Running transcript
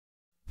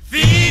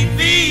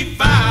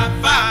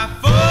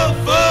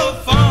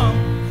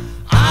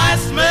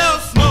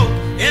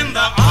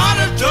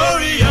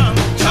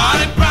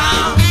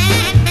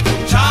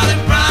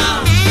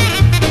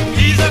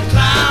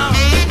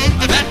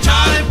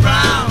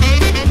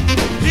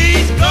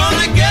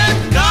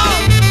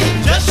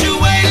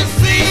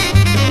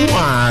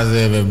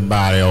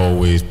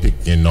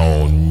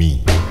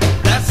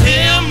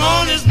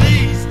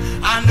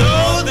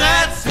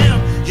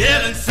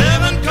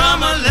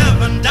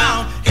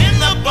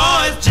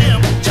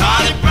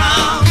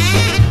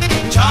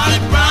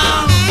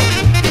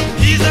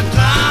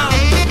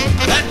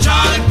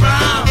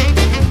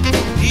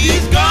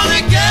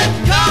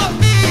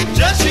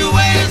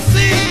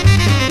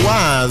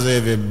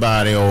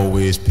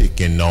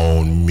picking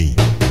on me?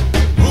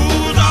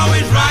 Who's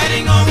always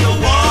writing on the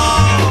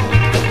wall?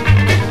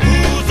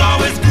 Who's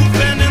always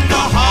goofing in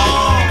the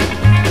hall?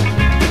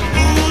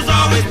 Who's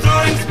always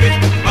throwing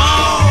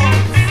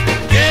spitballs?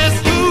 Guess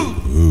who?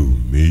 Who,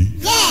 me?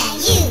 Yeah,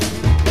 you.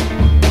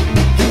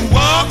 Who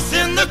walks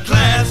in the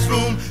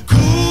classroom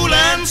cool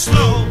and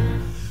slow?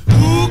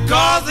 Who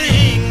calls the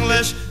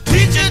English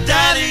teacher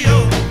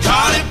daddy-o?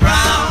 Charlie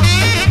Brown,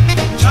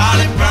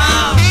 Charlie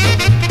Brown,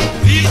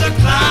 he's a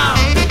clown.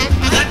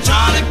 That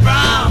Charlie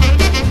Brown,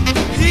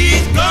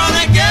 he's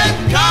gonna get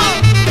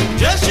caught.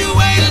 Just you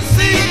wait and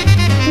see.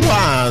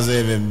 Why is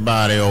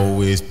everybody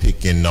always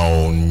picking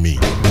on me?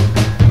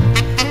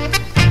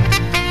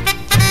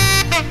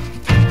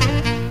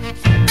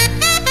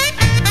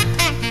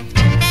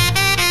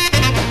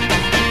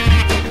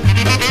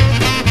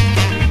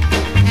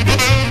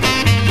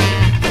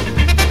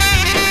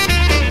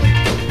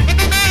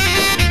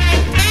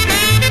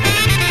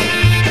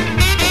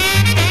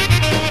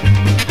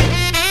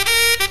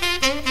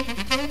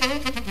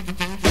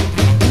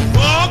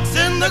 Walks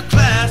in the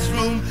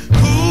classroom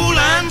cool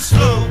and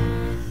slow.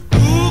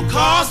 Who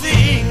calls the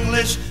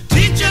English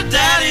teacher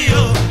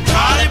daddy-o?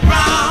 Charlie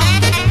Brown,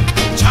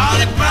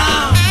 Charlie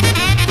Brown,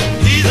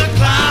 he's a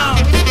clown.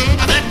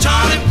 That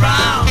Charlie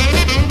Brown,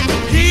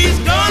 he's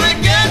gonna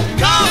get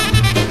caught.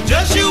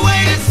 Just you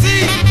wait and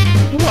see.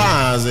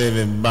 Why is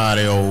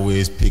everybody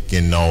always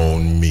picking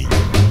on me?